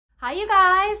Hi you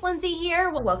guys, Lindsay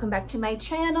here. Welcome back to my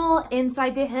channel,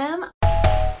 Inside the Hem.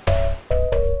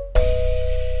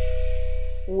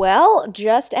 Well,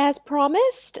 just as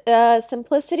promised,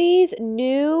 Simplicity's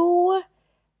new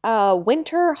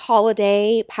winter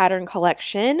holiday pattern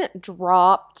collection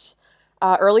dropped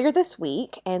earlier this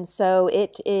week, and so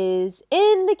it is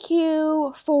in the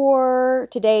queue for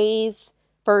today's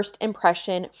First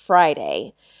Impression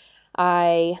Friday.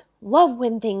 I love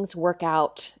when things work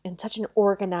out in such an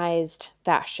organized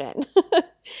fashion.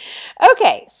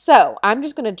 Okay, so I'm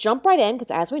just going to jump right in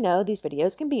because as we know, these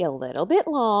videos can be a little bit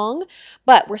long,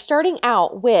 but we're starting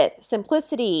out with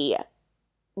Simplicity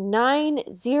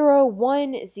 9010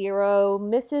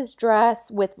 Mrs.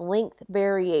 Dress with length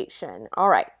variation. All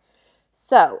right,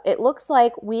 so it looks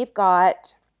like we've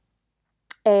got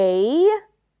a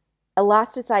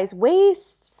elasticized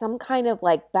waist, some kind of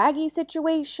like baggy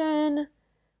situation,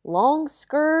 long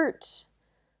skirt. Let's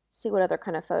see what other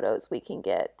kind of photos we can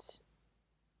get.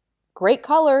 Great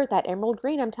color, that emerald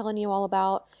green I'm telling you all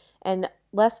about. And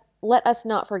let us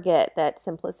not forget that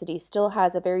Simplicity still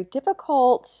has a very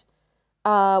difficult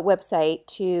website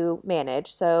to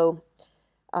manage. So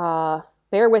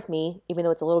bear with me, even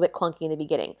though it's a little bit clunky in the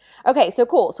beginning. Okay, so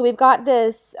cool. So we've got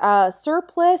this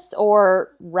surplice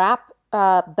or wrap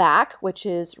back, which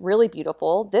is really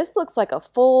beautiful. This looks like a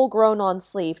full grown on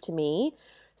sleeve to me.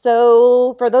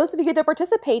 So for those of you that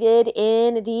participated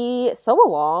in the sew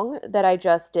along that I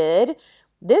just did,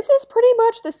 this is pretty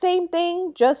much the same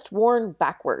thing, just worn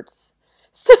backwards.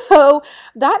 So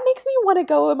that makes me want to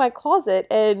go in my closet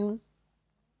and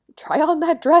try on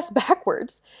that dress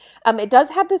backwards. It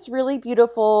does have this really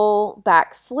beautiful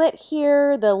back slit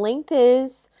here. The length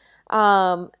is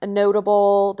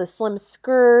notable. The slim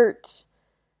skirt.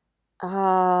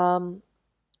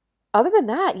 Other than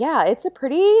that, yeah, it's a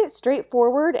pretty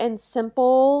straightforward and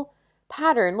simple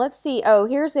pattern. Let's see. Oh,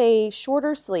 here's a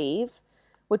shorter sleeve,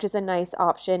 which is a nice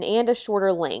option, and a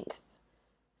shorter length.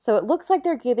 So it looks like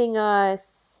they're giving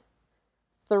us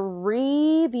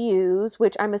 3 views,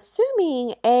 which I'm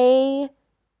assuming A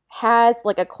has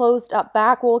like a closed up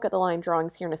back. We'll look at the line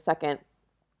drawings here in a second.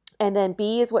 And then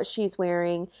B is what she's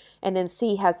wearing. And then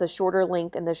C has the shorter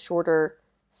length and the shorter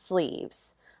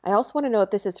sleeves. I also want to know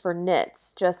if this is for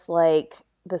knits, just like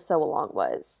the sew along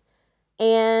was.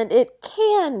 And it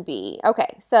can be.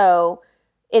 Okay, so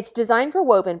it's designed for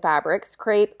woven fabrics,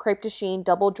 crepe de chine,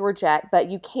 double Georgette, but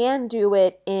you can do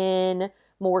it in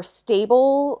more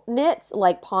stable knits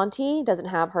like Ponte. Doesn't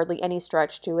have hardly any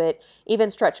stretch to it.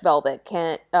 Even stretch velvet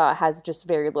has just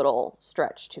very little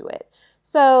stretch to it.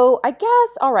 So I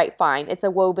guess, all right, fine. It's a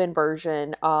woven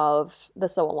version of the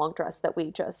sew-along dress that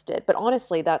we just did. But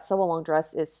honestly, that sew-along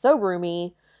dress is so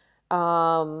roomy.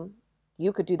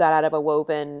 You could do that out of a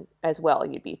woven as well.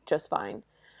 You'd be just fine.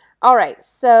 All right,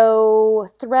 so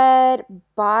thread,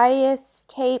 bias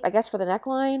tape, I guess for the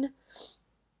neckline.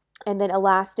 And then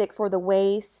elastic for the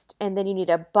waist. And then you need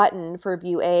a button for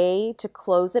view A to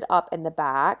close it up in the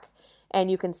back. And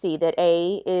you can see that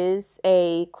A is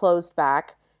a closed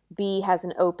back. B has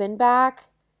an open back,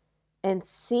 and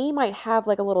C might have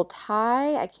like a little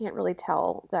tie. I can't really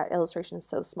tell. That illustration is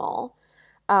so small.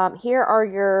 Here are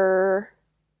your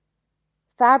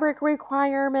fabric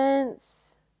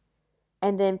requirements,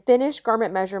 and then finished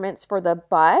garment measurements for the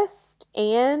bust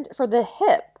and for the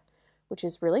hip, which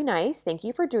is really nice. Thank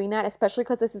you for doing that, especially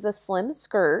because this is a slim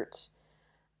skirt.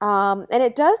 And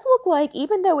it does look like,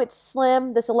 even though it's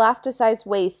slim, this elasticized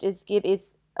waist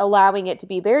is allowing it to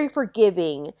be very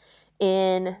forgiving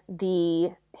in the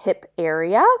hip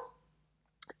area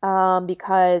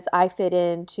because I fit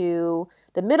into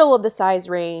the middle of the size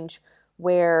range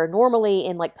where normally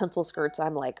in like pencil skirts,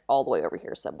 I'm like all the way over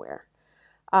here somewhere.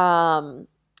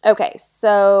 Okay,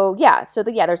 so yeah,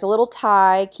 there's a little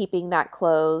tie keeping that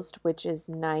closed, which is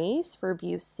nice for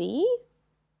view C.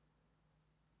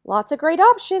 Lots of great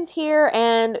options here,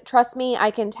 and trust me,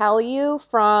 I can tell you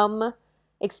from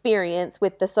experience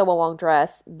with the sew-along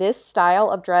dress, this style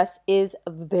of dress is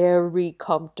very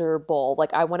comfortable.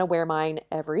 Like, I want to wear mine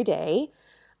every day,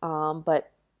 but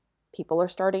people are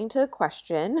starting to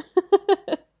question.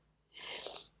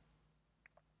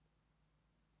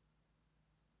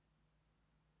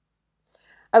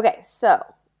 Okay,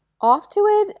 so off to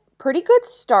a pretty good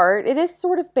start. It is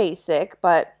sort of basic,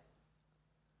 but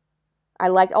I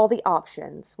like all the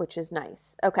options, which is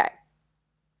nice. Okay.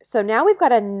 So now we've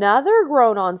got another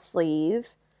grown-on sleeve.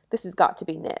 This has got to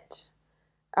be knit.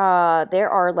 There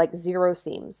are like 0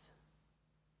 seams.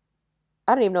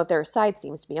 I don't even know if there are side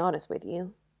seams, to be honest with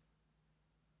you.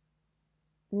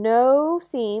 No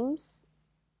seams.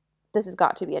 This has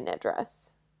got to be a knit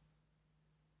dress.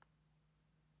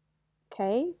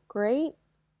 Okay, great.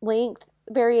 length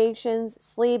variations,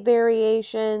 sleeve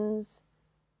variations.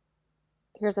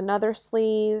 Here's another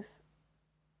sleeve.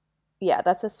 Yeah,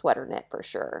 that's a sweater knit for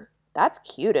sure. That's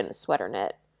cute in a sweater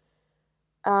knit.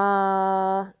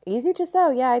 Easy to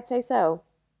sew. Yeah, I'd say so.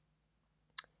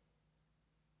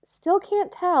 Still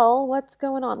can't tell what's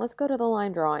going on. Let's go to the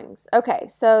line drawings. Okay,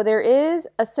 so there is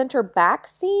a center back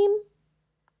seam,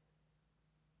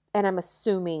 and I'm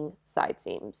assuming side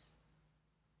seams.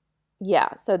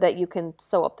 Yeah, so that you can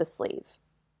sew up the sleeve.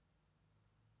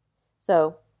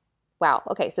 So, wow.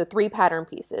 Okay, so 3 pattern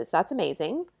pieces. That's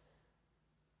amazing.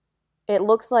 It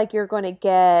looks like you're going to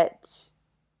get,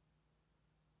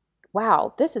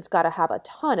 wow, this has got to have a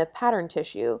ton of pattern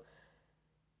tissue.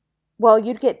 Well,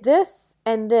 you'd get this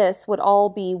and this would all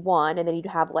be one, and then you'd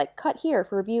have like cut here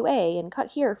for view A and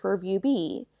cut here for view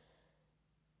B.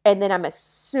 And then I'm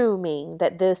assuming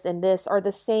that this and this are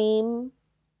the same,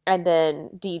 and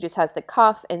then D just has the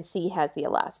cuff and C has the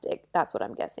elastic. That's what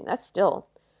I'm guessing. That's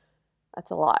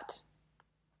a lot.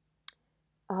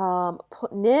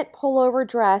 Knit pullover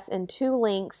dress in 2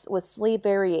 lengths with sleeve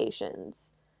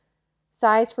variations.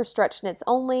 Size for stretch knits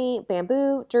only,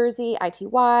 bamboo, jersey,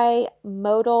 ITY,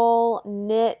 modal,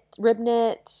 knit, rib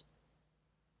knit.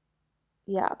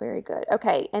 Yeah, very good.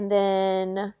 Okay, and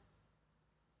then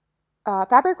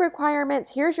fabric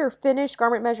requirements. Here's your finished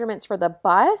garment measurements for the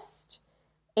bust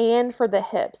and for the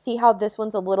hip. See how this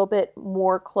one's a little bit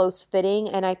more close fitting,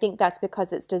 and I think that's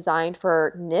because it's designed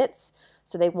for knits,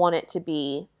 so they want it to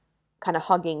be kind of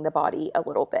hugging the body a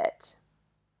little bit.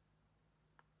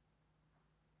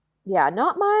 Yeah,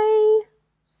 not my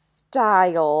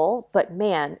style, but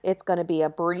man, it's going to be a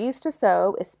breeze to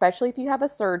sew, especially if you have a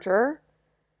serger.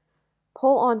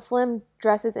 Pull on slim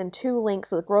dresses in 2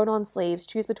 lengths with grown-on sleeves.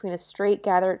 Choose between a straight,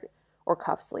 gathered, or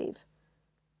cuff sleeve.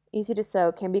 Easy to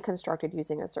sew, can be constructed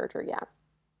using a serger, yeah.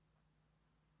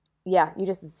 Yeah, you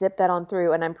just zip that on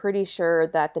through, and I'm pretty sure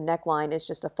that the neckline is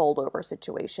just a fold-over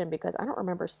situation because I don't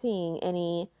remember seeing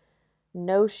any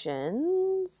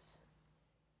notions.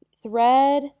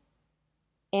 Thread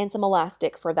and some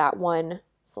elastic for that one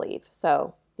sleeve.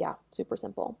 So yeah, super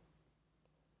simple.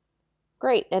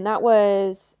 Great, and that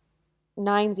was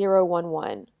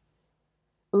 9011.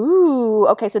 Ooh,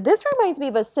 okay, so this reminds me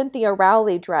of a Cynthia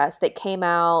Rowley dress that came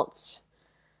out,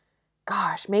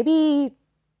 gosh, maybe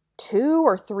 2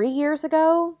 or 3 years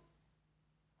ago.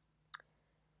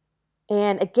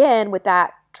 And again, with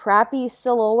that trappy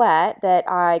silhouette that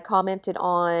I commented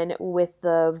on with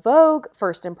the Vogue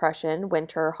First Impression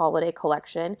Winter Holiday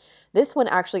Collection, this one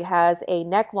actually has a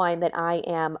neckline that I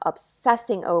am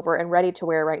obsessing over and ready to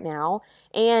wear right now,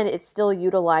 and it's still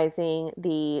utilizing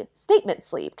the statement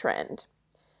sleeve trend.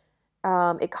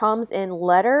 It comes in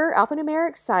letter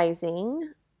alphanumeric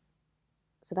sizing,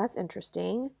 so that's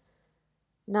interesting.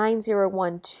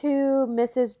 9012,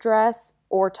 Mrs. Dress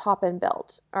or top and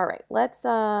belt. All right, let's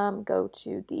go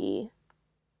to the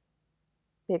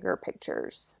bigger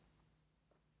pictures.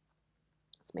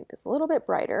 Let's make this a little bit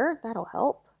brighter. That'll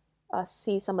help us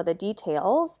see some of the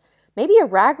details. Maybe a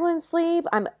raglan sleeve.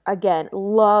 I'm, again,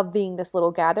 loving this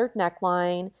little gathered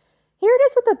neckline. Here it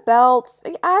is with the belt.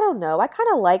 I don't know. I kind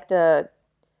of like the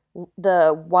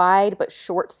wide but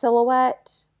short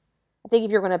silhouette. I think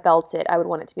if you're going to belt it, I would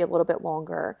want it to be a little bit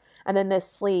longer. And then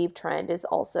this sleeve trend is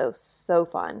also so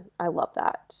fun. I love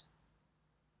that.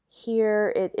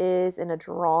 Here it is in a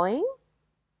drawing.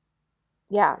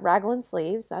 Yeah, raglan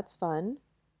sleeves. That's fun.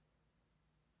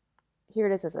 Here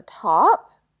it is as a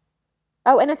top.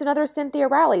 Oh, and it's another Cynthia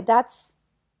Rowley. That's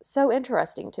so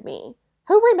interesting to me.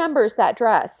 Who remembers that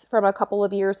dress from a couple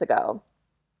of years ago?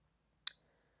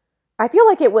 I feel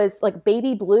like it was like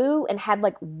baby blue and had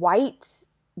like white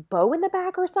bow in the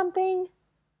back or something.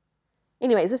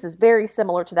 Anyways, this is very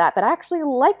similar to that, but I actually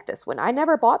like this one. I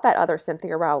never bought that other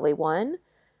Cynthia Rowley one,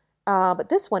 but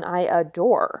this one I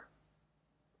adore.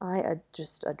 I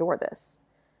just adore this.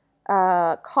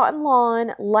 Cotton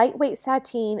lawn, lightweight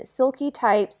sateen, silky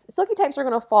types. Silky types are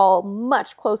going to fall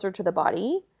much closer to the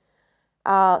body.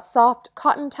 Soft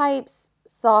cotton types,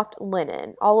 soft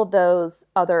linen. All of those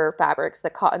other fabrics,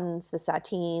 the cottons, the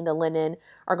sateen, the linen,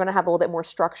 are going to have a little bit more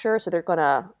structure, so they're going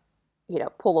to,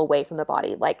 pull away from the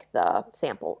body like the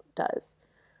sample does.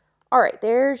 All right,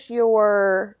 there's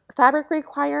your fabric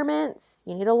requirements.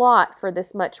 You need a lot for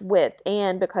this much width,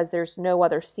 and because there's no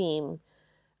other seam,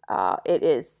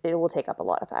 it will take up a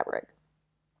lot of fabric.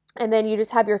 And then you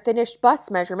just have your finished bust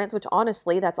measurements, which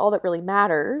honestly, that's all that really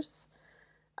matters.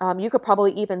 You could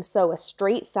probably even sew a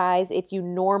straight size if you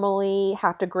normally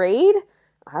have to grade.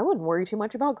 I wouldn't worry too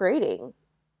much about grading.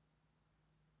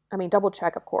 I mean, double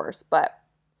check, of course, but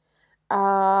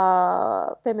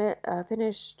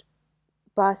finished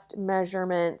bust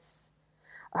measurements.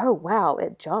 Oh, wow,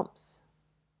 it jumps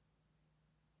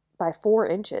by 4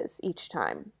 inches each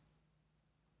time.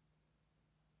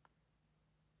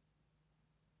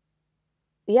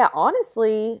 Yeah,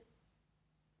 honestly,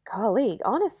 golly,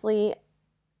 honestly,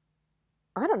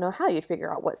 I don't know how you'd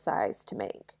figure out what size to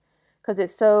make because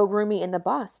it's so roomy in the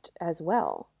bust as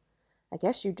well. I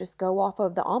guess you just go off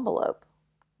of the envelope.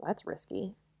 That's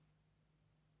risky.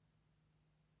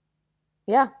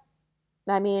 Yeah,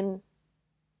 I mean,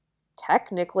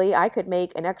 technically, I could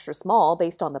make an extra small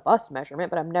based on the bust measurement,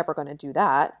 but I'm never going to do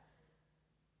that.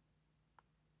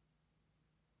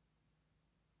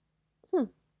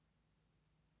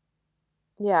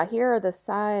 Yeah, here are the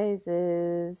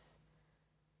sizes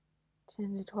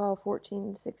 10 to 12,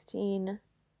 14, 16.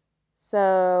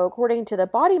 So according to the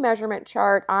body measurement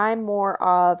chart, I'm more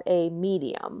of a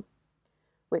medium,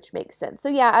 which makes sense. So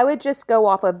yeah, I would just go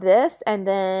off of this, and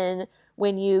then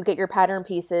when you get your pattern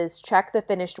pieces, check the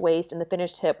finished waist and the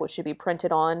finished hip, which should be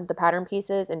printed on the pattern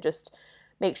pieces, and just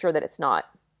make sure that it's not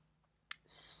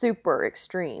super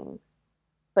extreme.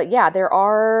 But yeah, there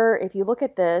are, if you look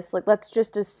at this, like let's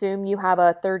just assume you have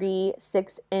a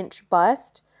 36-inch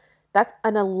bust. That's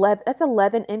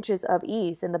 11 inches of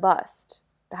ease in the bust.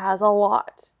 That is a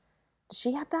lot. Does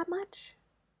she have that much?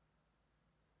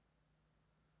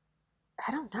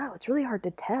 I don't know. It's really hard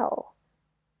to tell.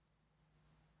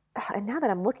 And now that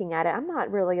I'm looking at it, I'm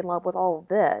not really in love with all of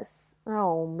this.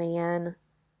 Oh man.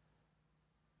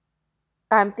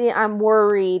 I'm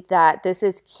worried that this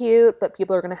is cute, but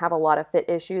people are going to have a lot of fit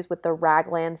issues with the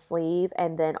raglan sleeve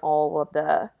and then all of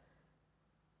the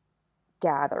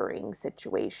gathering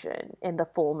situation and the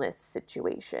fullness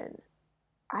situation.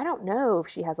 I don't know if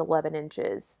she has 11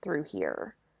 inches through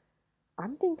here.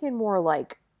 I'm thinking more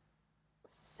like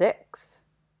 6.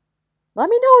 Let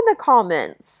me know in the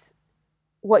comments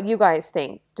what you guys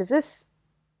think. Does this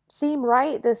seem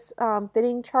right, this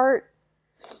fitting chart?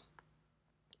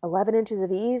 11 inches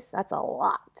of ease? That's a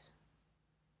lot.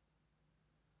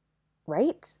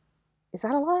 Right? Is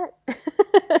that a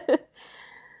lot?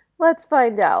 Let's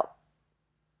find out.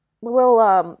 We'll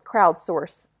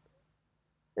crowdsource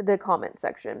the comment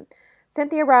section.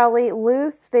 Cynthia Rowley,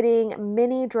 loose fitting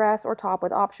mini dress or top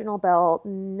with optional belt,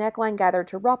 neckline gathered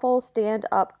to ruffles, stand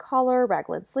up collar,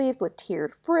 raglan sleeves with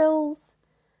tiered frills,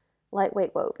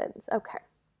 lightweight wovens. Okay.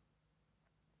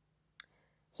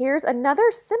 Here's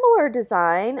another similar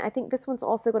design. I think this one's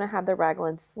also going to have the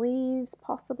raglan sleeves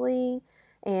possibly,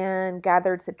 and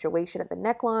gathered situation at the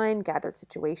neckline, gathered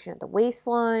situation at the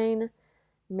waistline,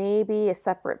 maybe a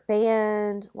separate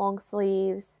band, long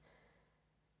sleeves.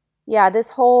 Yeah,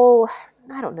 this whole,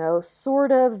 I don't know,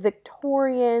 sort of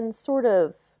Victorian, sort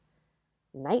of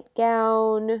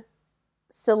nightgown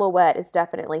silhouette is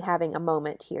definitely having a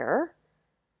moment here.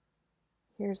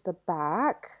 Here's the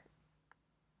back.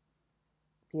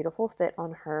 Beautiful fit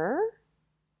on her.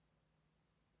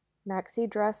 Maxi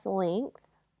dress length.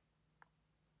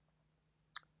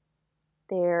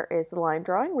 There is the line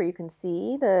drawing where you can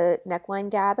see the neckline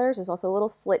gathers. There's also a little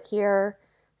slit here,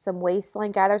 some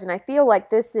waistline gathers, and I feel like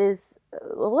this is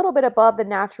a little bit above the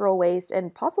natural waist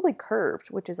and possibly curved,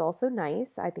 which is also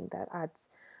nice. I think that adds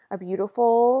a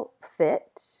beautiful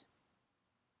fit.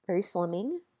 Very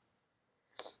slimming.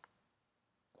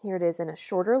 Here it is in a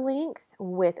shorter length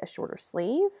with a shorter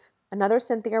sleeve. Another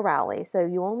Cynthia Rowley. So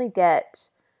you only get,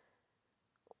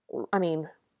 I mean,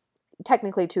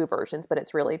 technically 2 versions, but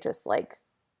it's really just like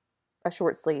a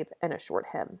short sleeve and a short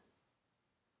hem.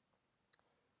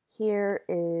 Here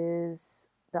is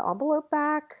the envelope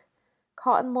back.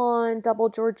 Cotton lawn, double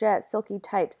georgette, silky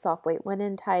types, soft weight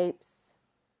linen types.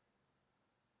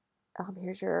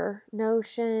 Here's your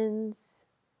notions.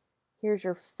 Here's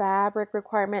your fabric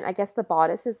requirement. I guess the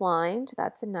bodice is lined.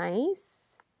 That's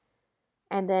nice.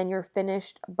 And then your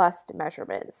finished bust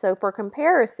measurement. So for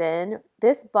comparison,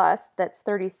 this bust that's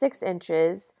 36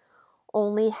 inches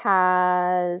only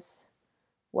has,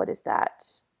 what is that?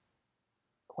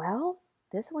 Well,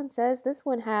 this one says this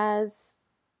one has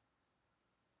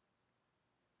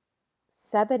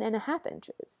 7.5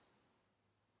 inches.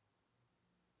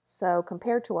 So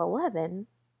compared to 11,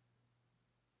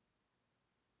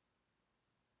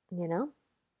 you know,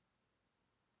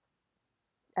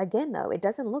 again, though, it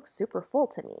doesn't look super full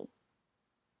to me.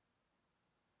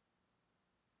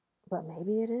 But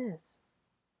maybe it is.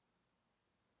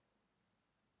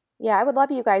 Yeah, I would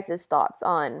love you guys' thoughts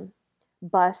on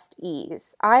bust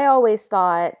ease. I always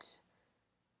thought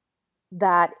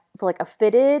that for like a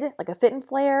fit and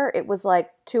flare, it was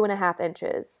like 2.5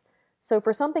 inches. So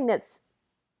for something that's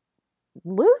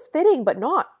loose fitting, but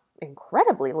not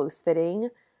incredibly loose fitting,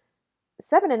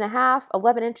 7.5,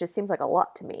 11 inches seems like a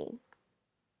lot to me.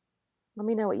 Let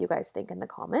me know what you guys think in the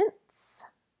comments.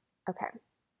 Okay.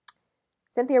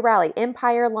 Cynthia Raleigh,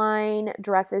 Empire line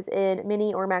dresses in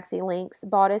mini or maxi lengths.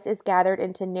 Bodice is gathered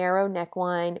into narrow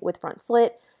neckline with front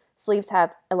slit. Sleeves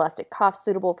have elastic cuffs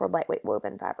suitable for lightweight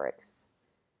woven fabrics.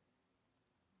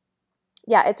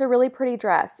 Yeah, it's a really pretty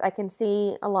dress. I can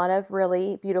see a lot of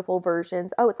really beautiful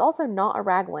versions. Oh, it's also not a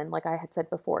raglan like I had said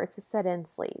before. It's a set-in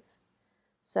sleeve.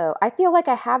 So I feel like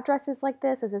I have dresses like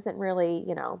this. This isn't really,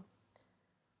 you know,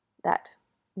 that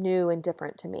new and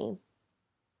different to me.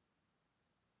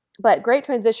 But great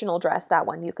transitional dress, that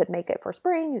one. You could make it for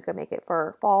spring. You could make it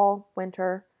for fall,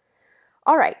 winter.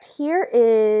 All right, here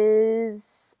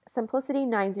is Simplicity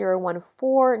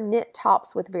 9014 knit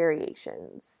tops with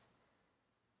variations.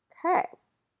 Okay.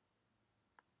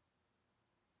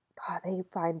 God, they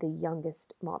find the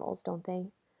youngest models, don't they?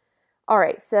 All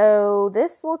right, so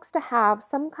this looks to have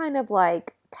some kind of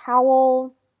like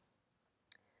cowl,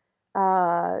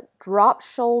 drop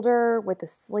shoulder with a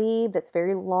sleeve that's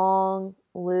very long,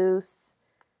 loose,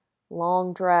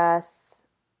 long dress.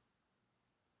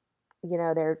 You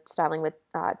know, they're styling with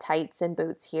tights and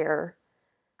boots here.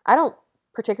 I don't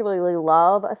particularly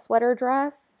love a sweater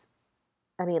dress.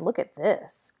 I mean, look at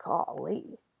this.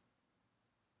 Golly.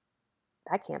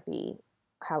 That can't be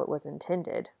how it was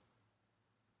intended.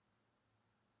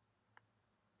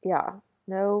 Yeah,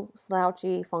 no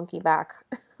slouchy, funky back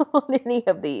on any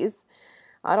of these.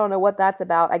 I don't know what that's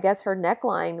about. I guess her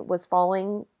neckline was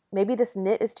falling. Maybe this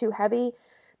knit is too heavy.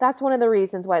 That's one of the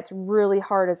reasons why it's really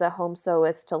hard as a home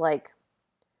sewist to like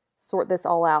sort this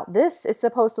all out. This is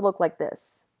supposed to look like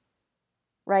this,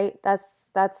 right?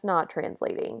 That's not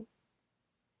translating.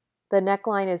 The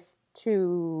neckline is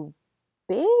too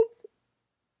big.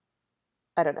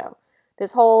 I don't know.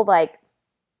 This whole like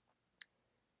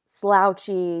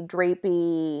slouchy,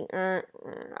 drapey,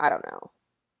 I don't know.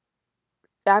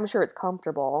 I'm sure it's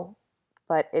comfortable,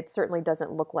 but it certainly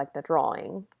doesn't look like the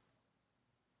drawing.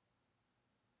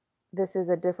 This is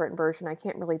a different version. I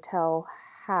can't really tell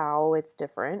how it's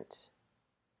different.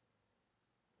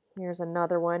 Here's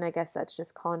another one. I guess that's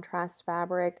just contrast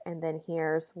fabric. And then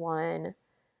here's one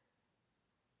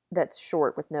that's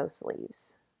short with no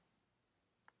sleeves.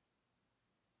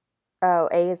 Oh,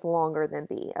 A is longer than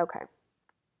B. Okay.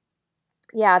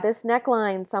 Yeah, this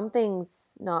neckline,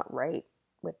 something's not right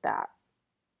with that.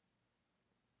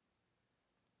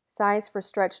 Size for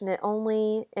stretch knit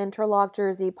only, interlock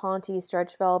jersey, ponte,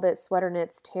 stretch velvet, sweater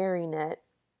knits, terry knit.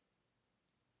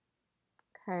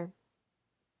 Okay.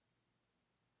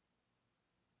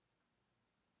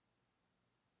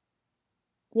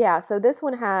 Yeah, so this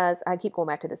one has, I keep going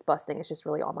back to this bust thing, it's just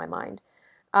really on my mind.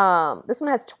 This one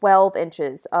has 12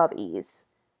 inches of ease.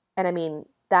 And I mean,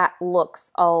 that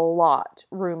looks a lot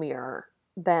roomier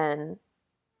than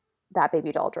that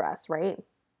baby doll dress, right?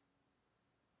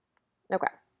 Okay.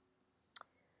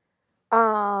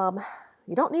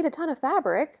 You don't need a ton of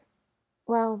fabric.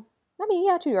 Well, I mean,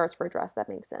 yeah, 2 yards for a dress, that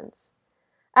makes sense.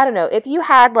 I don't know, if you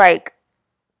had like,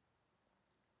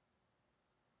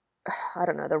 I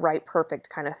don't know, the right perfect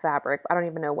kind of fabric, I don't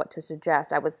even know what to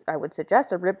suggest. I would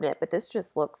suggest a rib knit, but this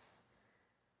just looks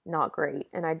not great,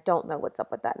 and I don't know what's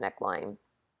up with that neckline.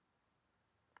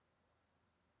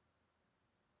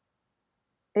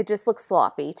 It just looks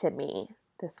sloppy to me.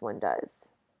 This one does.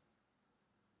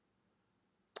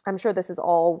 I'm sure this is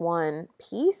all one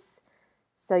piece,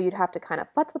 so you'd have to kind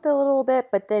of futz with it a little bit,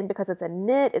 but then because it's a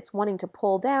knit, it's wanting to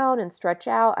pull down and stretch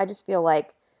out. I just feel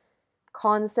like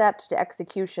concept to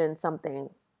execution, something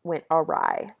went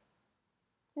awry.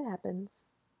 It happens.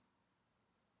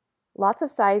 Lots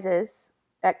of sizes,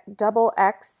 double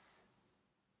XS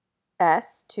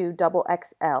to double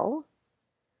XL.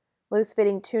 Loose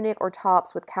fitting tunic or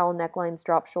tops with cowl necklines,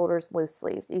 drop shoulders, loose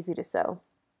sleeves. Easy to sew.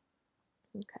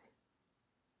 Okay.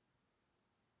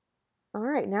 All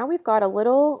right, now we've got a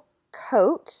little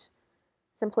coat.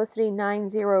 Simplicity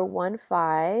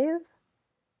 9015.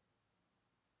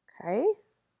 Okay.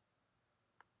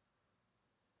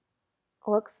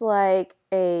 Looks like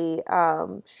a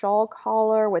shawl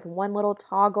collar with one little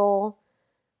toggle.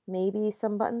 Maybe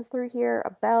some buttons through here.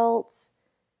 A belt.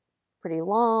 Pretty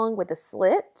long with a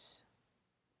slit.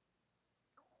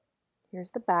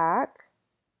 Here's the back.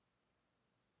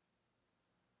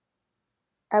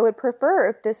 I would prefer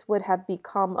if this would have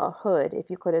become a hood, if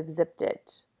you could have zipped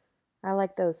it. I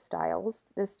like those styles.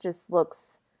 This just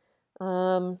looks,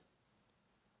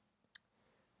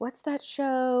 what's that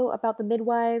show about the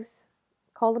midwives?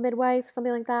 Call the Midwife,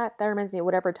 something like that? That reminds me of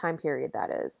whatever time period that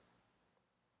is.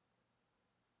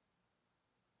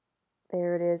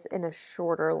 There it is in a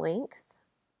shorter length.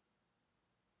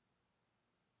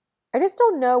 I just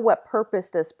don't know what purpose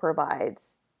this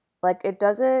provides. Like it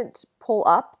doesn't pull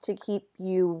up to keep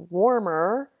you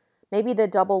warmer. Maybe the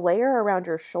double layer around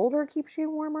your shoulder keeps you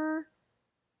warmer.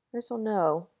 I just don't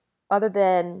know. Other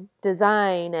than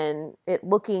design and it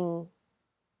looking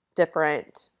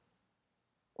different,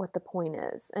 what the point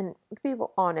is. And to be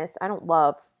honest, I don't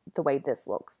love the way this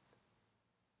looks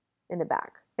in the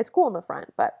back. It's cool in the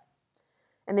front, but...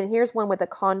 And then here's one with a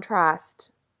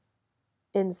contrast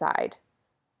inside.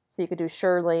 So you could do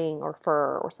shearling or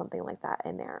fur or something like that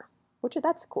in there, which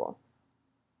that's cool.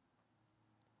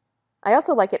 I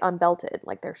also like it unbelted,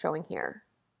 like they're showing here.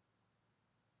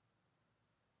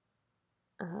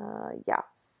 Yeah,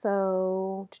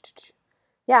 so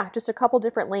yeah, just a couple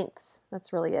different lengths.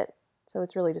 That's really it. So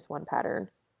it's really just one pattern.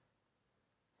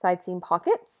 Side seam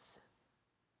pockets.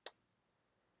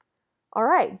 All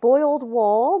right, boiled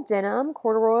wool, denim,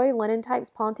 corduroy, linen types,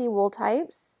 ponte, wool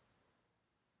types.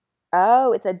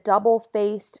 Oh, it's a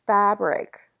double-faced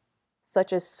fabric,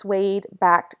 such as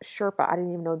suede-backed sherpa. I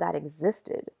didn't even know that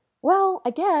existed. Well, I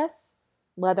guess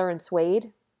leather and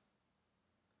suede.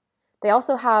 They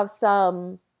also have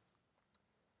some,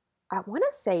 I want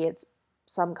to say it's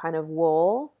some kind of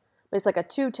wool, but it's like a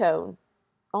two-tone,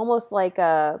 almost like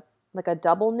a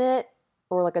double knit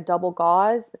or like a double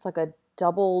gauze. It's like a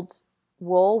doubled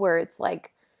wool where it's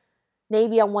like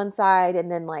navy on one side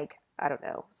and then like, I don't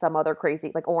know, some other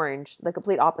crazy, like orange, the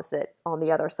complete opposite on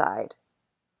the other side.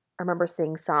 I remember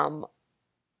seeing some,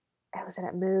 was it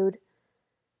at Mood?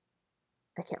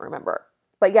 I can't remember.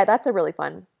 But yeah, that's a really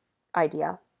fun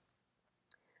idea.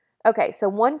 Okay, so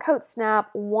one coat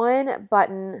snap, one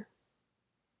button,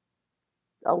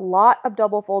 a lot of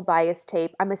double fold bias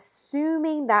tape. I'm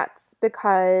assuming that's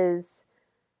because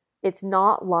it's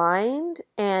not lined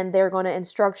and they're going to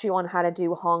instruct you on how to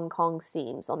do Hong Kong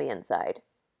seams on the inside.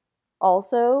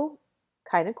 Also,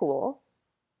 kind of cool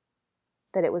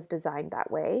that it was designed that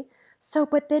way. So,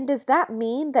 but then does that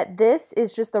mean that this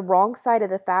is just the wrong side of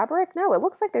the fabric? No, it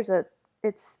looks like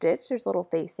it's stitched. There's a little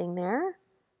facing there.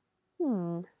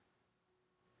 I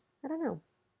don't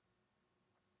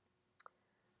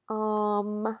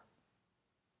know.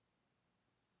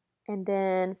 And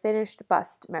then finished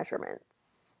bust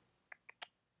measurements.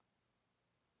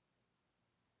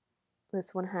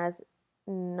 This one has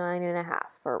 9.5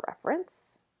 for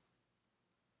reference.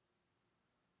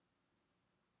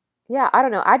 Yeah, I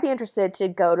don't know. I'd be interested to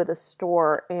go to the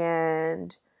store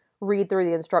and read through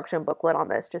the instruction booklet on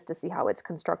this just to see how it's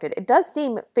constructed. It does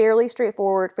seem fairly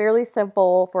straightforward, fairly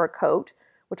simple for a coat,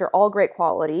 which are all great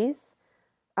qualities.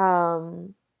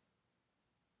 And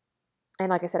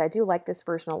like I said, I do like this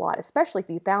version a lot, especially if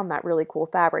you found that really cool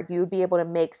fabric. You would be able to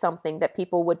make something that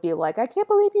people would be like, I can't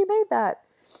believe you made that.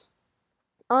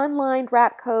 Unlined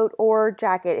wrap coat or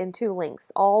jacket in 2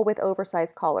 lengths, all with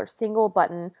oversized collar, single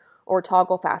button or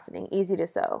toggle fastening, easy to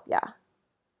sew. Yeah,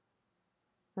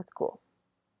 that's cool.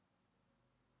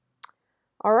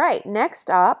 All right, next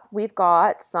up, we've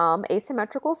got some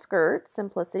asymmetrical skirts,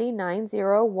 Simplicity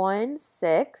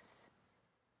 9016.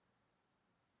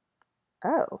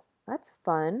 Oh, that's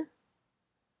fun.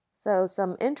 So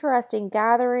some interesting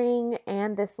gathering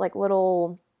and this like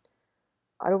little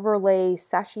overlay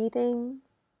sashi thing.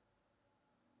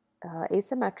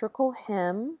 Asymmetrical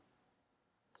hem.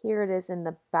 Here it is in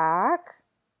the back.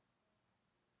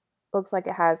 Looks like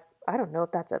it has, I don't know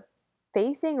if that's a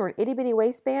facing or an itty bitty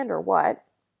waistband or what.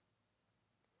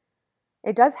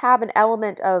 It does have an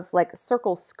element of like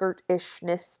circle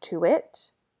skirt-ishness to it.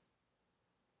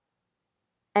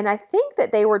 And I think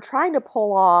that they were trying to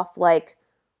pull off like,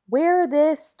 wear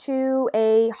this to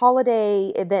a holiday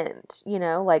event, you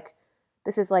know, like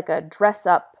this is like a dress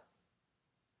up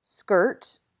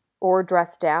skirt or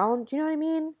dress down. Do you know what I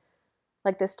mean?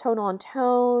 Like this tone on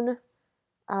tone.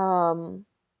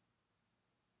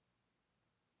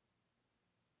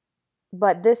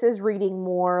 But this is reading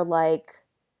more like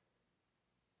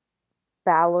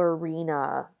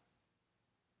ballerina,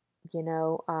 you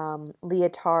know,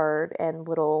 leotard and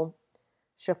little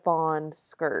chiffon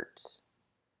skirt.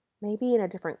 Maybe in a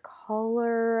different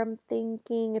color, I'm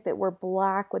thinking. If it were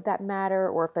black, would that matter?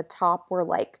 Or if the top were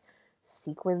like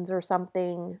sequins or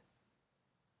something.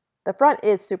 The front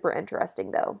is super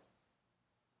interesting though.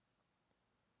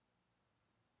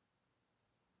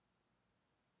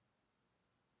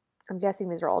 I'm guessing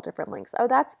these are all different lengths. Oh,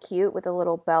 that's cute with a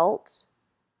little belt.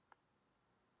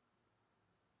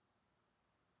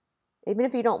 Even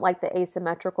if you don't like the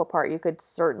asymmetrical part, you could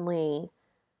certainly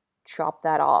chop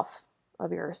that off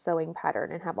of your sewing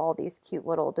pattern and have all these cute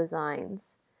little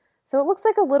designs. So it looks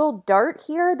like a little dart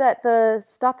here that the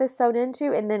stuff is sewn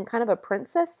into and then kind of a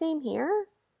princess seam here.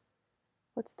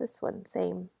 What's this one?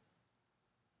 Same.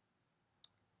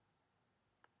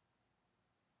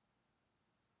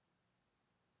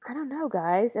 I don't know,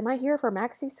 guys. Am I here for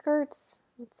maxi skirts?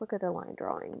 Let's look at the line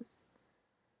drawings.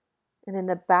 And then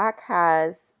the back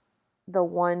has the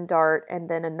one dart and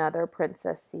then another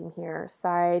princess seam here.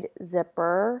 Side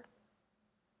zipper.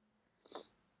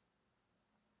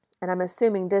 And I'm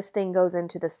assuming this thing goes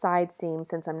into the side seam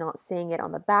since I'm not seeing it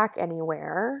on the back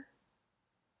anywhere.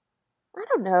 I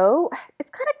don't know.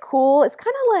 It's kind of cool. It's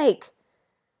kind of like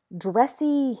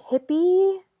dressy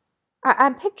hippie.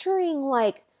 I'm picturing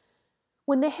like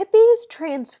when the hippies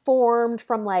transformed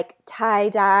from like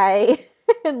tie-dye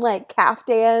and like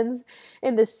caftans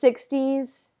in the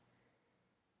 60s.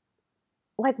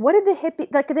 Like what did the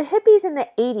hippies in the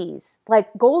 80s, like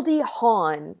Goldie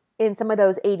Hawn in some of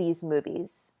those 80s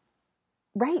movies,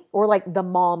 right? Or like the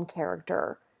mom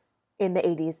character in the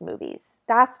 80s movies.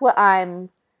 That's what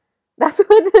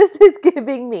this is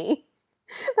giving me.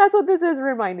 That's what this is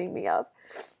reminding me of.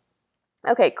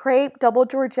 Okay, crepe, double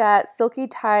Georgette, silky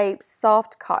types,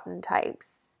 soft cotton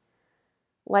types.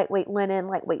 Lightweight linen,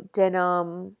 lightweight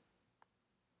denim.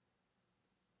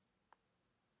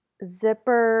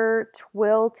 Zipper,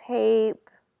 twill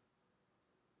tape,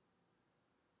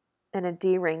 and a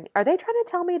D-ring. Are they trying to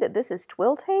tell me that this is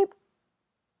twill tape?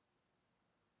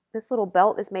 This little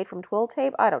belt is made from twill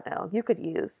tape? I don't know. You could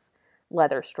use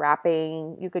leather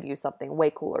strapping. You could use something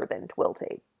way cooler than twill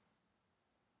tape.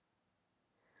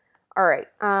 All right.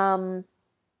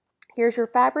 Here's your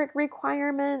fabric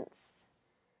requirements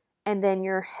and then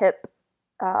your hip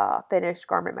finished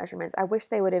garment measurements. I wish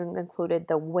they would have included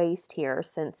the waist here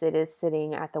since it is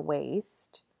sitting at the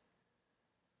waist.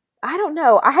 I don't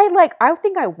know. I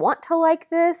think I want to like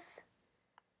this.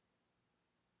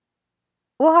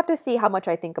 We'll have to see how much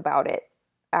I think about it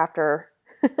after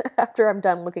after I'm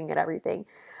done looking at everything.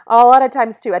 A lot of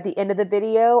times too, at the end of the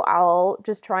video, I'll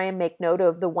just try and make note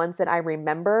of the ones that I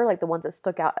remember, like the ones that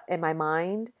stuck out in my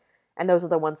mind. And those are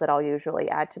the ones that I'll usually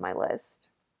add to my list.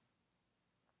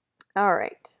 All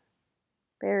right.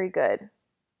 Very good.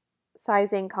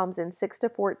 Sizing comes in 6 to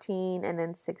 14 and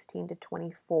then 16 to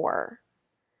 24.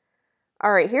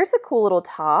 All right, here's a cool little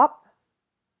top.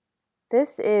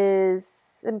 This is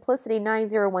Simplicity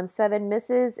 9017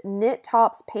 Misses Knit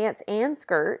Tops, Pants, and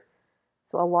Skirt.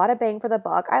 So a lot of bang for the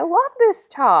buck. I love this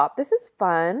top. This is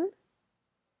fun.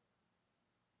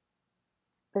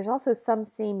 There's also some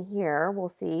seam here. We'll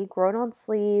see. Grown on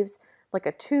sleeves, like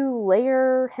a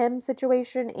 2-layer hem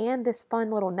situation, and this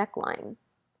fun little neckline.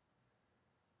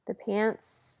 The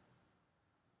pants,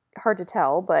 hard to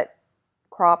tell, but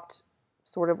cropped,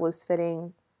 sort of loose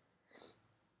fitting.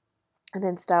 And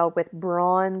then styled with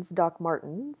bronze Doc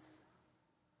Martens.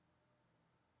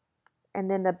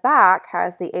 And then the back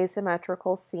has the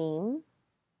asymmetrical seam.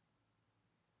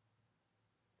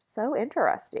 So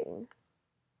interesting.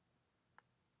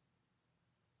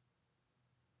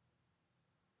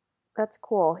 That's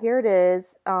cool. Here it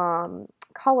is,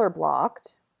 color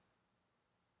blocked.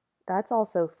 That's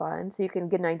also fun. So you can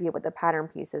get an idea what the pattern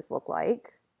pieces look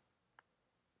like.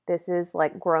 This is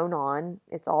like grown on.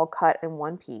 It's all cut in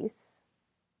one piece.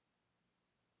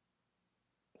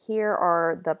 Here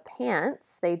are the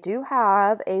pants. They do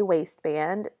have a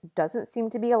waistband. Doesn't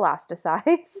seem to be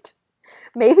elasticized.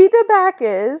 Maybe the back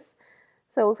is.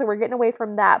 So we're getting away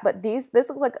from that. But this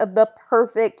looks like the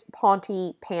perfect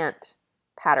Ponte pant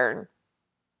pattern.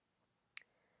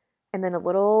 And then a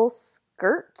little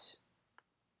skirt.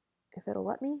 If it'll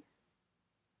let me.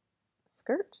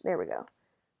 Skirt. There we go.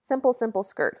 Simple, simple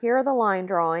skirt. Here are the line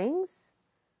drawings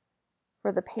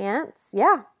for the pants.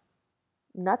 Yeah.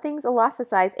 Nothing's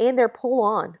elasticized and they're pull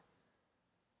on.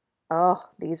 Oh,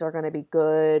 these are going to be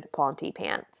good Ponte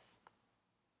pants.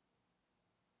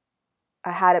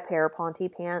 I had a pair of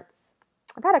Ponte pants.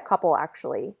 I've had a couple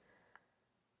actually.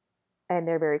 And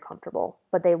they're very comfortable.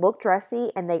 But they look dressy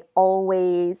and they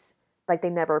always, like they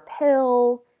never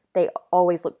pill. They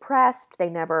always look pressed. They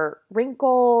never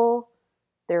wrinkle.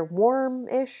 They're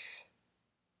warm-ish.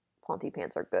 Ponte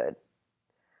pants are good.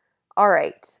 All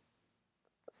right.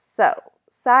 So,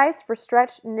 size for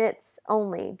stretch knits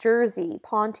only. Jersey,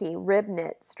 Ponte, rib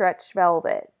knit, stretch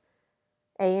velvet.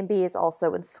 A and B is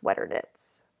also in sweater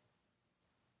knits.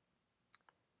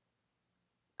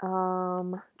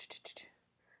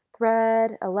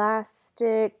 Thread,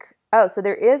 elastic. Oh, so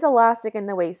there is elastic in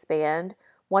the waistband,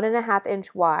 1.5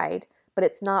 inch wide, but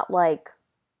it's not like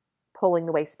pulling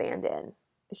the waistband in.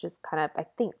 It's just kind of, I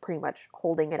think, pretty much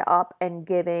holding it up and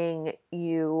giving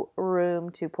you room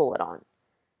to pull it on.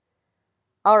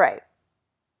 All right.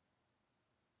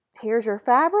 Here's your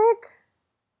fabric.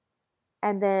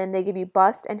 And then they give you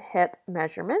bust and hip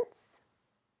measurements.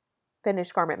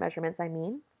 Finished garment measurements, I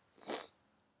mean.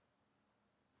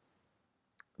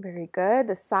 Very good.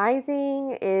 The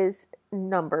sizing is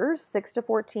numbers 6 to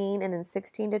 14 and then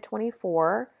 16 to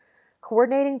 24.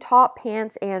 Coordinating top,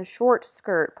 pants, and short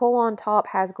skirt. Pull-on top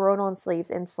has grown-on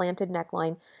sleeves and slanted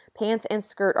neckline. Pants and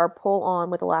skirt are pull-on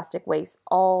with elastic waist,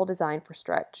 all designed for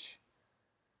stretch.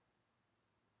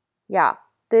 Yeah,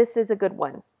 this is a good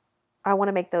one. I want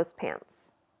to make those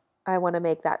pants. I want to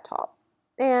make that top.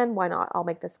 And why not? I'll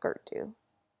make the skirt too.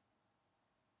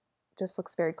 Just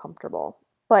looks very comfortable,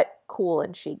 but cool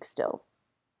and chic still.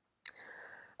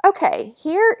 Okay,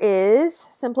 here is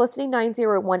Simplicity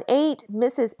 9018,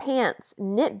 Mrs. Pants,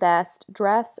 knit vest,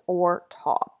 dress, or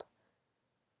top.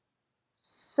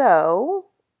 So,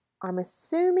 I'm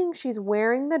assuming she's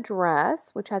wearing the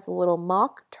dress, which has a little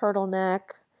mock turtleneck.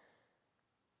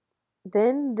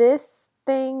 Then this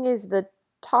thing is the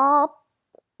top,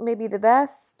 maybe the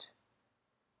vest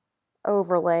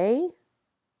overlay.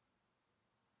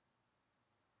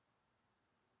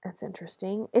 That's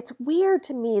interesting. It's weird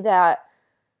to me that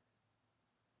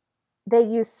they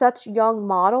use such young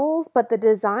models, but the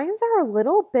designs are a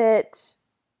little bit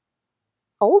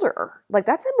older. Like,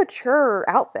 that's a mature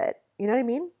outfit. You know what I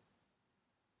mean?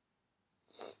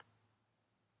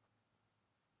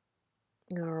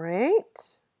 All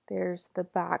right. There's the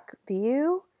back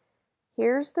view.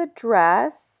 Here's the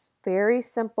dress. Very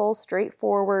simple,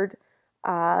 straightforward.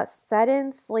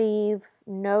 Set-in sleeve,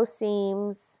 no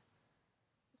seams,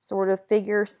 sort of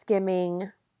figure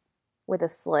skimming with a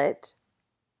slit.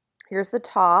 Here's the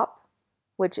top,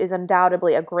 which is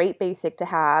undoubtedly a great basic to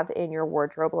have in your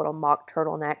wardrobe, a little mock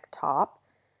turtleneck top.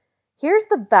 Here's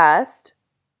the vest.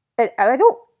 I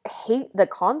don't hate the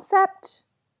concept.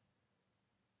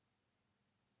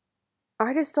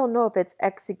 I just don't know if it's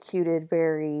executed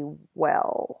very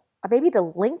well. Maybe the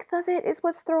length of it is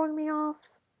what's throwing me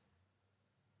off.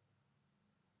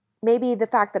 Maybe the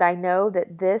fact that I know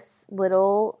that this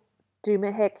little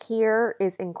Dumahik here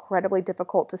is incredibly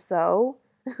difficult to sew.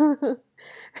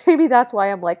 Maybe that's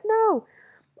why I'm like, no.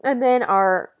 And then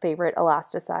our favorite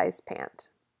elasticized pant.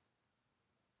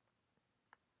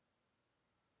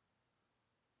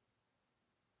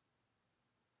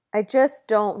 I just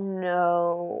don't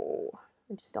know.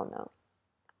 I just don't know.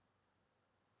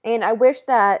 And I wish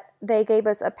that they gave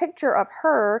us a picture of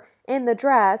her in the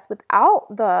dress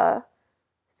without the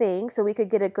thing so we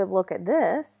could get a good look at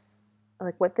this,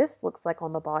 like what this looks like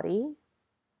on the body.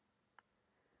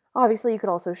 Obviously, you could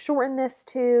also shorten this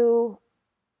too.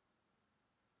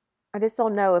 I just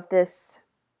don't know if this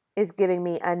is giving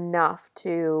me enough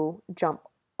to jump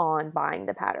on buying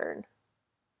the pattern.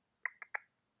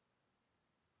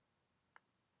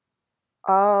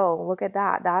 Oh, look at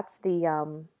that. That's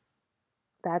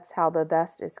how the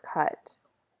vest is cut.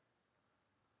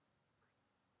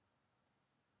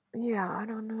 Yeah, I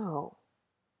don't know.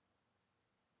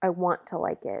 I want to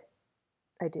like it.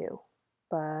 I do.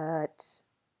 But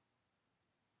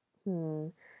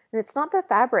and it's not the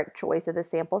fabric choice of the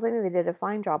samples. I think they did a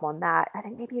fine job on that. I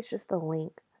think maybe it's just the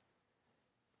length.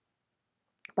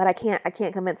 But I can't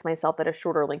convince myself that a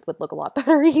shorter length would look a lot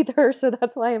better either, so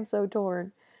that's why I'm so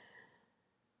torn.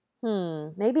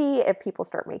 Maybe if people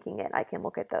start making it, I can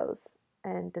look at those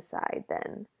and decide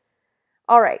then.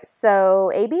 All right,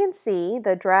 so A, B, and C,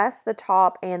 the dress, the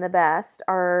top, and the vest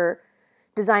are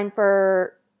designed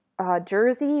for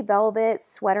jersey, velvet,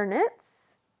 sweater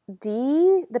knits.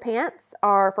 D, the pants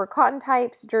are for cotton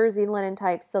types, jersey, linen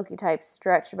types, silky types,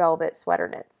 stretch, velvet, sweater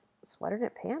knits. Sweater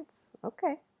knit pants?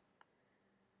 Okay.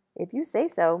 If you say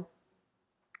so.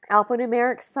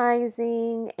 Alphanumeric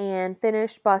sizing and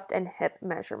finished bust and hip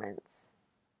measurements.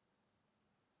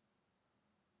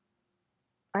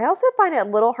 I also find it a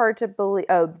little hard to believe,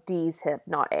 oh, D's hip,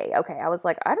 not A. Okay, I was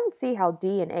like, I don't see how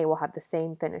D and A will have the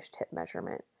same finished hip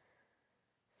measurement.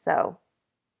 So,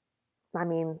 I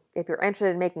mean, if you're interested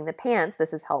in making the pants,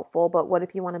 this is helpful, but what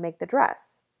if you want to make the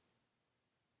dress?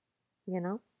 You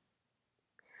know?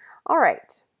 All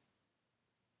right.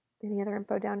 Any other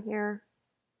info down here?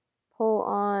 Pull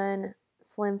on,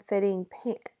 slim fitting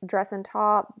dress and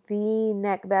top.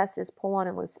 V-neck vest is pull on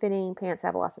and loose fitting. Pants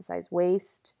have elasticized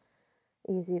waist.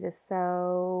 Easy to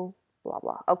sew. Blah,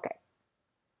 blah. Okay.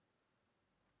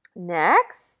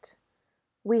 Next,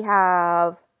 we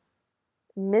have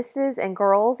Mrs. and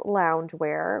Girls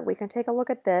Loungewear. We can take a look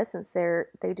at this since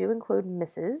they do include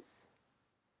Mrs.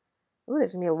 Ooh,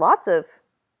 there's gonna be lots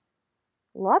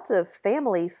of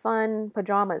family fun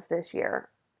pajamas this year.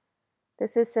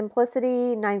 This is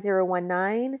Simplicity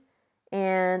 9019,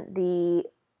 and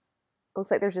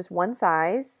looks like there's just one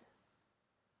size.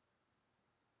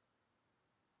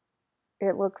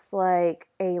 It looks like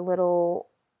a little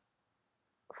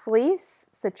fleece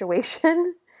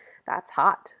situation. That's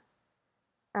hot.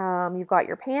 You've got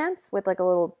your pants with like a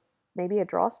little, maybe a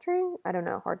drawstring. I don't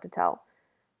know, hard to tell.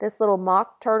 This little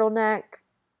mock turtleneck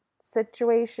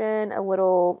situation, a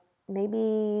little,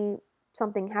 maybe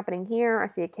something happening here. I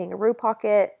see a kangaroo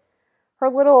pocket. Her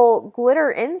little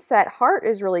glitter inset heart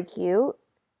is really cute.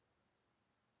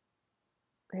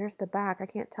 There's the back. I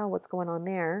can't tell what's going on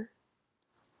there.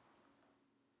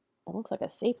 It looks like a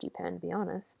safety pin, to be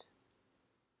honest.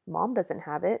 Mom doesn't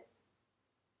have it.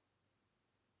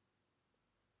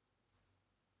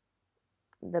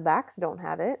 The backs don't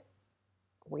have it.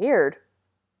 Weird.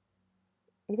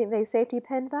 You think they safety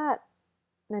pinned that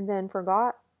and then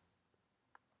forgot?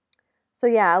 So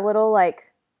yeah, a little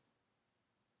like,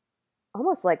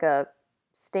 almost like a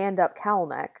stand-up cowl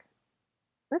neck.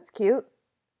 That's cute.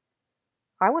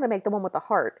 I want to make the one with the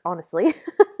heart, honestly.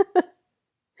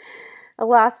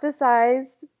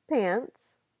 Elasticized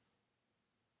pants.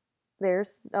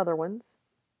 There's other ones.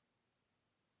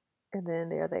 And then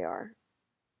there they are.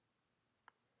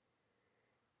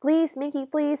 Fleece, minky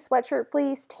fleece, sweatshirt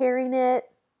fleece, tearing it.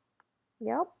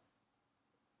 Yep.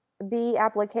 B,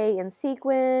 applique and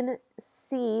sequin.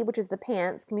 C, which is the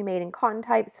pants, can be made in cotton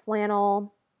types,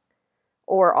 flannel,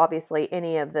 or obviously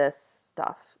any of this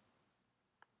stuff.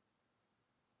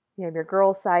 You have your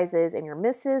girl sizes and your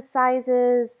missus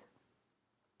sizes.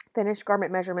 Finished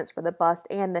garment measurements for the bust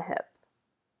and the hip.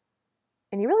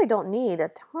 And you really don't need a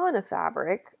ton of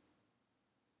fabric.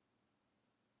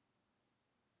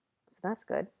 So that's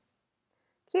good.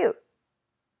 Cute.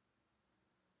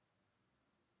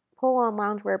 Pull-on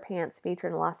loungewear pants feature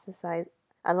an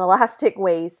elastic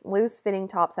waist. Loose fitting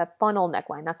tops have funnel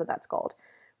neckline. That's what that's called.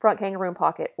 Front kangaroo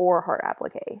pocket or heart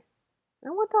applique. I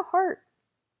want the heart.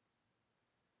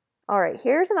 All right,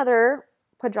 here's another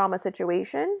pajama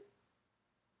situation.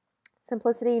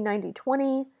 Simplicity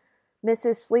 90-20.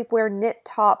 Misses sleepwear, knit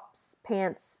tops,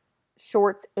 pants,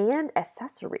 shorts, and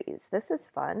accessories. This is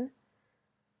fun.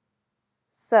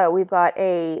 So we've got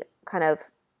a kind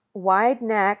of wide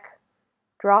neck,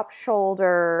 drop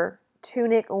shoulder,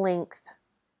 tunic length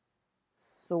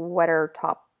sweater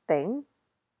top thing.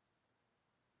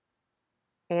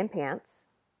 And pants.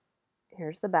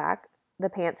 Here's the back. The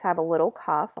pants have a little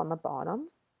cuff on the bottom.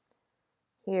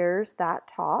 Here's that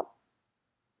top.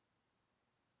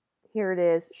 Here it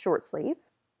is, short sleeve.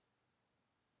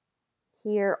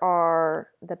 Here are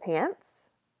the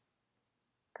pants.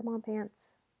 Come on,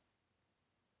 pants.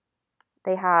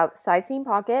 They have side seam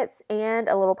pockets and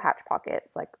a little patch pocket.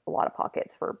 It's like a lot of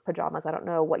pockets for pajamas. I don't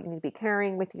know what you need to be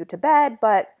carrying with you to bed,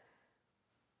 but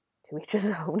to each his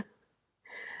own.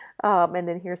 And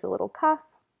then here's a little cuff.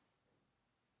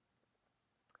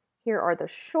 Here are the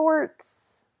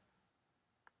shorts.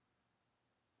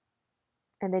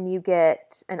 And then you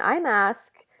get an eye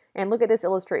mask. And look at this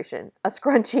illustration, a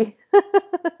scrunchie.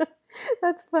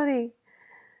 That's funny.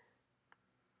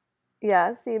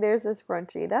 Yeah, see, there's the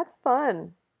scrunchie. That's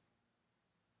fun.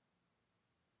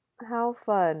 How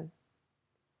fun.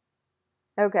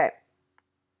 Okay.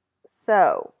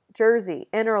 So, jersey,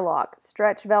 interlock,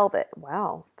 stretch velvet.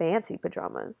 Wow, fancy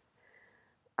pajamas.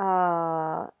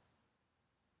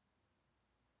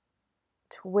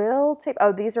 Twill tape.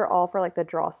 Oh, these are all for like the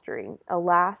drawstring.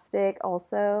 Elastic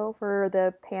also for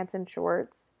the pants and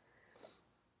shorts.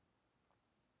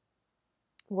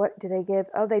 What do they give?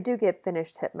 Oh, they do give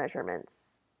finished hip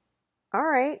measurements. All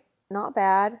right, not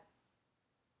bad.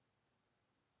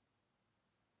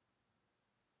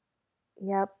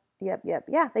 Yep.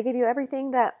 Yeah, they give you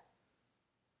everything that...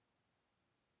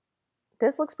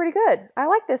 This looks pretty good. I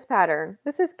like this pattern.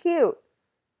 This is cute.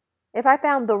 If I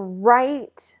found the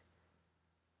right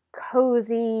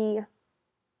cozy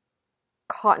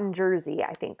cotton jersey,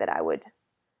 I think that I would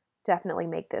definitely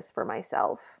make this for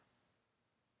myself.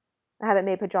 I haven't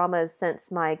made pajamas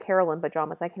since my Carolyn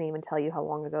pajamas. I can't even tell you how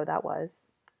long ago that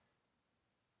was.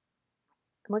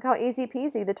 And look how easy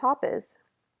peasy the top is.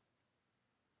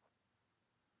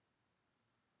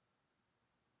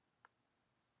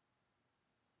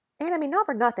 And I mean, not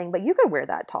for nothing, but you could wear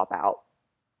that top out.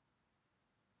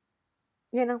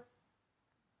 You know?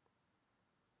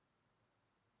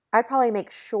 I'd probably make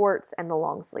shorts and the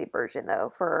long sleeve version though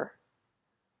for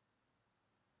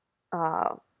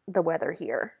the weather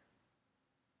here.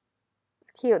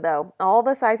 It's cute though. All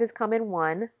the sizes come in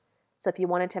one. So if you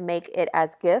wanted to make it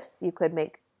as gifts, you could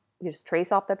you just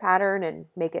trace off the pattern and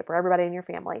make it for everybody in your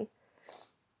family.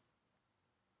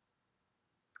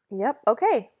 Yep.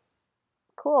 Okay.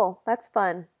 Cool. That's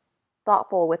fun.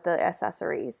 Thoughtful with the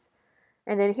accessories.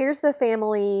 And then here's the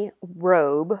family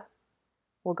robe.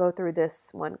 We'll go through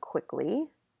this one quickly.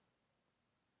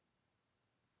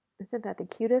 Isn't that the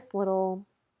cutest little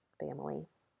family?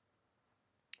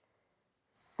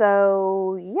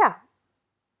 So yeah,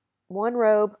 one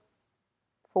robe,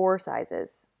 4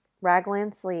 sizes.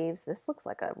 Raglan sleeves. This looks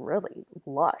like a really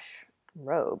lush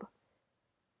robe.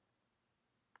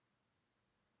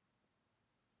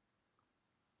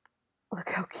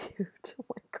 Look how cute. Oh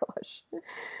my gosh.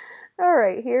 All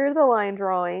right, here are the line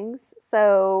drawings.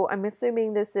 So I'm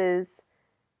assuming this is,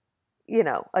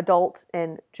 adult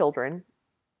and children.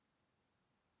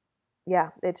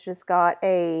 Yeah, it's just got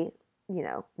a,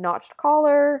 notched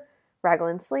collar,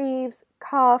 raglan sleeves,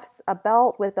 cuffs, a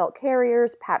belt with belt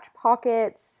carriers, patch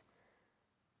pockets.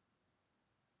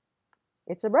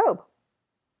 It's a robe.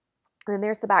 And then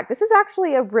there's the back. This is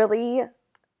actually a really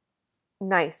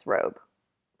nice robe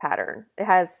pattern.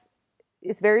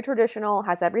 It's very traditional,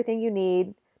 has everything you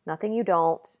need, nothing you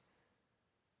don't.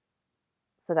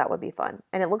 So that would be fun.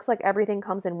 And it looks like everything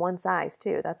comes in one size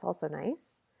too. That's also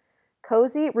nice.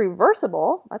 Cozy,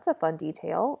 reversible. That's a fun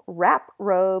detail. Wrap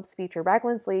robes feature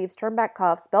raglan sleeves, turn back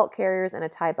cuffs, belt carriers, and a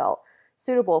tie belt.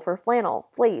 Suitable for flannel,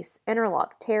 fleece,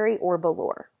 interlock, terry, or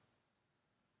velour.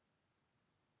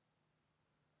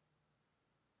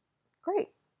 Great.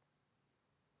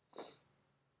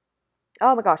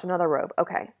 Oh my gosh, another robe.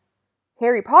 Okay.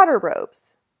 Harry Potter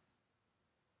robes.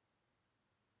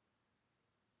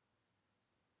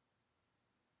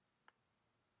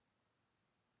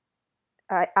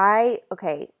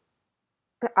 Okay.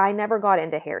 I never got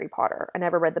into Harry Potter. I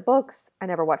never read the books. I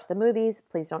never watched the movies.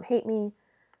 Please don't hate me.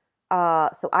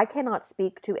 So I cannot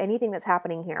speak to anything that's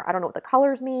happening here. I don't know what the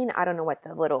colors mean. I don't know what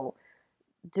the little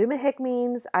Dumahik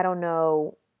means. I don't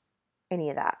know any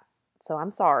of that. So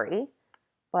I'm sorry,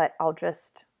 but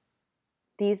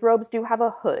these robes do have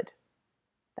a hood.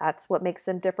 That's what makes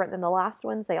them different than the last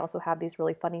ones. They also have these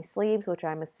really funny sleeves, which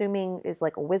I'm assuming is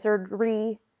like a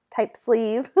wizardry type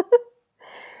sleeve.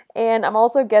 And I'm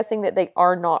also guessing that they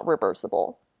are not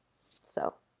reversible.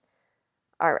 So,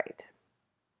 all right.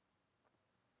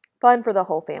 Fun for the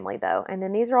whole family though. And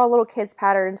then these are all little kids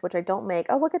patterns, which I don't make.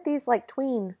 Oh, look at these like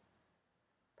tween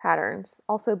patterns.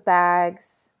 Also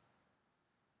bags.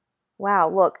 Wow,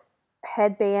 look.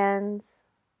 Headbands.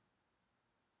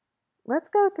 Let's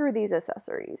go through these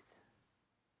accessories.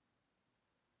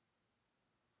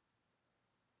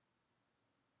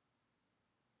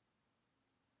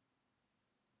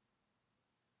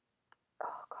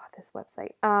 Oh God, this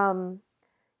website.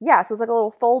 Yeah, so it's like a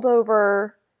little fold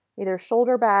over, either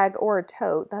shoulder bag or a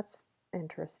tote. That's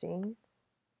interesting.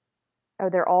 Oh,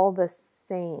 they're all the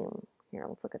same. Here,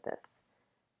 let's look at this.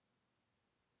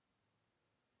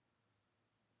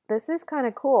 This is kind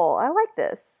of cool. I like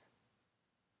this.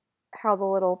 How the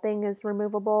little thing is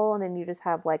removable, and then you just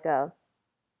have like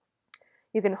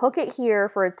you can hook it here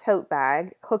for a tote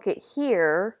bag, hook it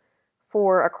here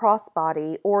for a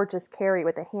crossbody, or just carry it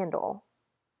with a handle.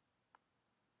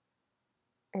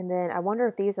 And then I wonder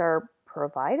if these are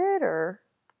provided or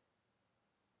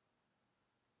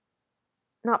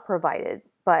not provided,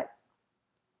 but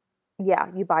yeah,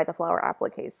 you buy the flower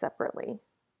appliques separately.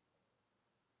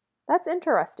 That's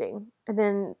interesting. And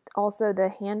then also the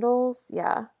handles,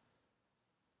 yeah.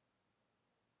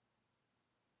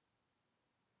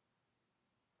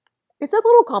 It's a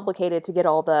little complicated to get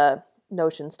all the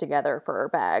notions together for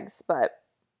bags, but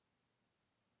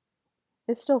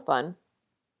it's still fun.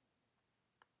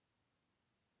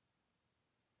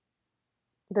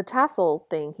 The tassel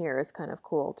thing here is kind of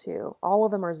cool too. All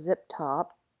of them are zip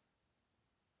top.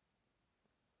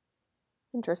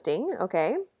 Interesting.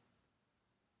 Okay.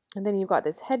 And then you've got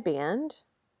this headband.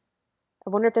 I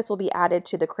wonder if this will be added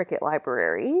to the Cricut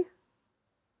library,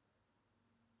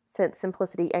 since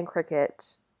Simplicity and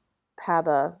Cricut have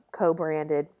a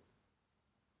co-branded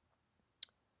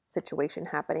situation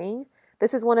happening.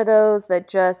 This is one of those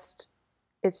that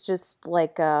it's just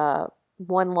like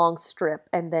one long strip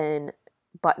and then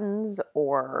buttons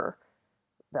or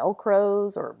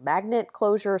Velcros or magnet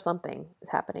closure or something is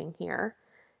happening here.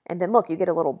 And then look, you get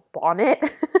a little bonnet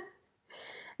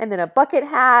and then a bucket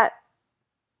hat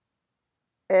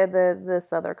and then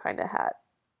this other kind of hat.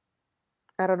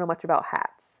 I don't know much about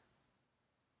hats,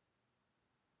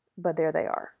 but there they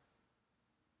are.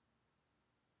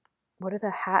 What do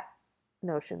the hat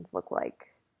notions look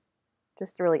like?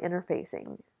 Just really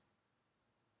interfacing.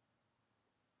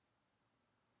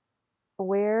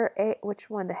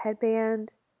 Which one? The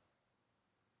headband?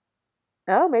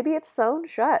 Oh, maybe it's sewn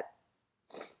shut.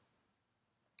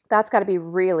 That's got to be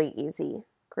really easy.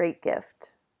 Great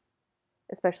gift,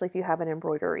 especially if you have an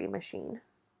embroidery machine.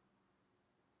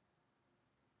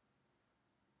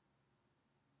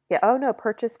 Yeah, oh no,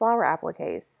 purchase flower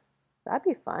appliques. That'd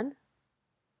be fun.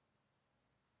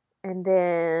 And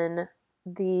then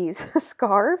these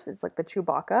scarves, it's like the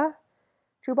Chewbacca.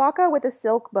 Chewbacca with a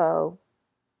silk bow.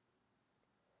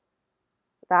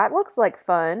 That looks like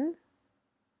fun.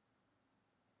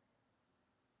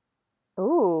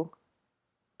 Ooh,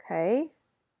 okay.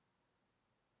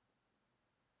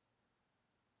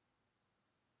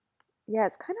 Yeah,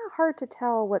 it's kind of hard to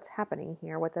tell what's happening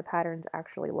here, what the patterns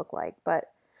actually look like,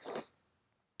 but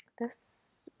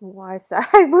this, why,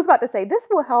 I was about to say this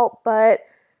will help, but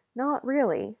not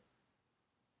really.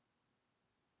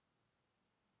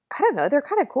 I don't know, they're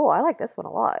kind of cool. I like this one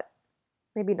a lot.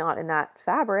 Maybe not in that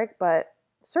fabric, but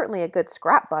certainly a good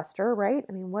scrap buster, right?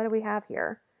 I mean, what do we have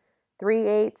here?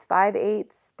 3/8,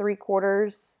 5/8,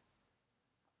 3/4.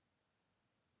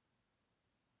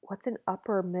 What's an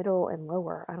upper, middle, and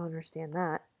lower? I don't understand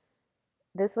that.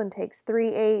 This one takes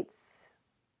 3/8.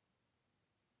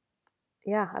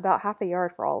 Yeah, about half a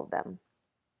yard for all of them.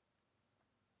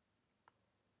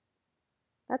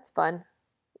 That's fun.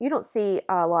 You don't see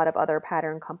a lot of other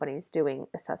pattern companies doing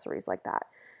accessories like that.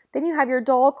 Then you have your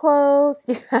doll clothes,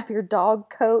 you have your dog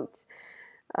coat,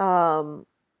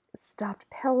 stuffed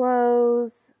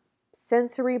pillows,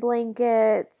 sensory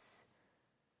blankets,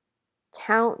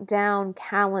 countdown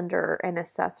calendar and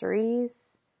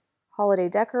accessories, holiday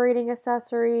decorating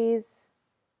accessories.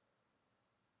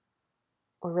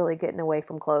 We're really getting away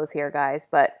from clothes here, guys,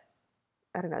 but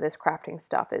I don't know, this crafting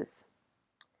stuff is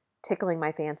tickling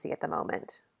my fancy at the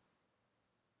moment.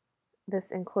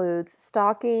 This includes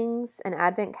stockings, an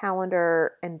advent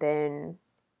calendar, and then,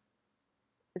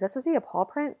 is that supposed to be a paw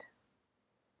print?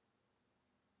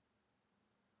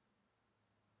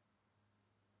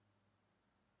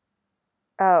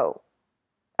 Oh,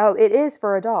 it is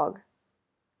for a dog.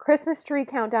 Christmas tree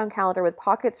countdown calendar with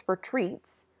pockets for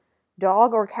treats,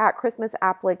 dog or cat Christmas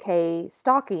applique,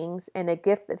 stockings, and a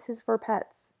gift. This is for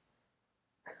pets.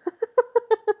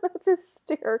 That's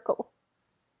hysterical.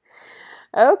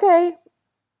 Okay.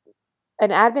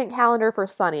 An advent calendar for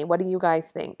Sunny. What do you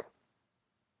guys think?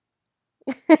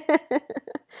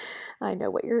 I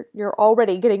know what you're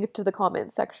already getting to the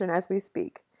comment section as we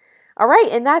speak. All right,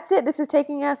 and that's it. This is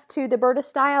taking us to the Berta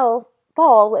Style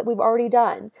fall that we've already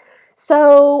done.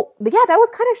 So, yeah, that was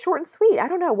kind of short and sweet. I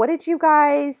don't know. What did you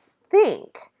guys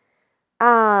think?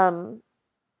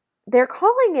 They're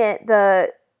calling it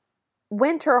the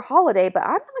winter holiday, but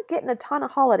I'm not getting a ton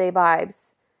of holiday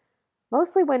vibes.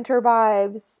 Mostly winter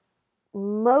vibes,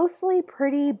 mostly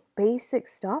pretty basic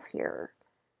stuff here.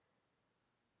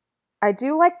 I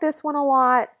do like this one a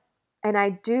lot, and I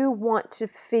do want to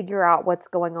figure out what's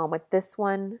going on with this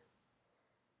one.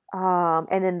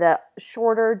 And then the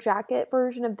shorter jacket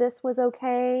version of this was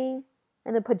okay.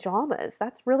 And the pajamas,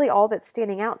 that's really all that's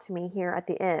standing out to me here at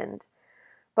the end.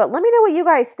 But let me know what you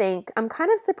guys think. I'm kind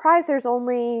of surprised there's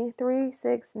only 3,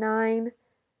 6, 9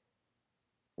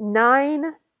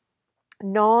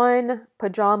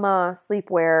 non-pajama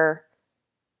sleepwear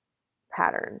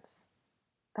patterns.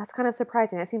 That's kind of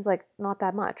surprising. That seems like not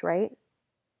that much, right?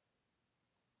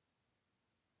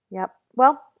 Yep.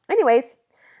 Well, anyways,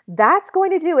 that's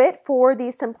going to do it for the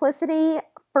Simplicity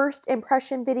first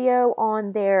impression video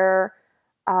on their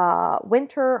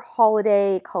winter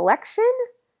holiday collection.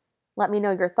 Let me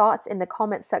know your thoughts in the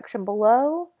comment section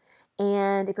below.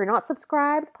 And if you're not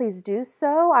subscribed, please do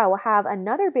so. I will have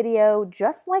another video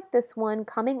just like this one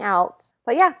coming out.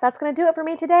 But yeah, that's going to do it for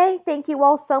me today. Thank you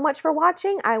all so much for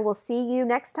watching. I will see you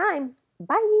next time.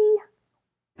 Bye.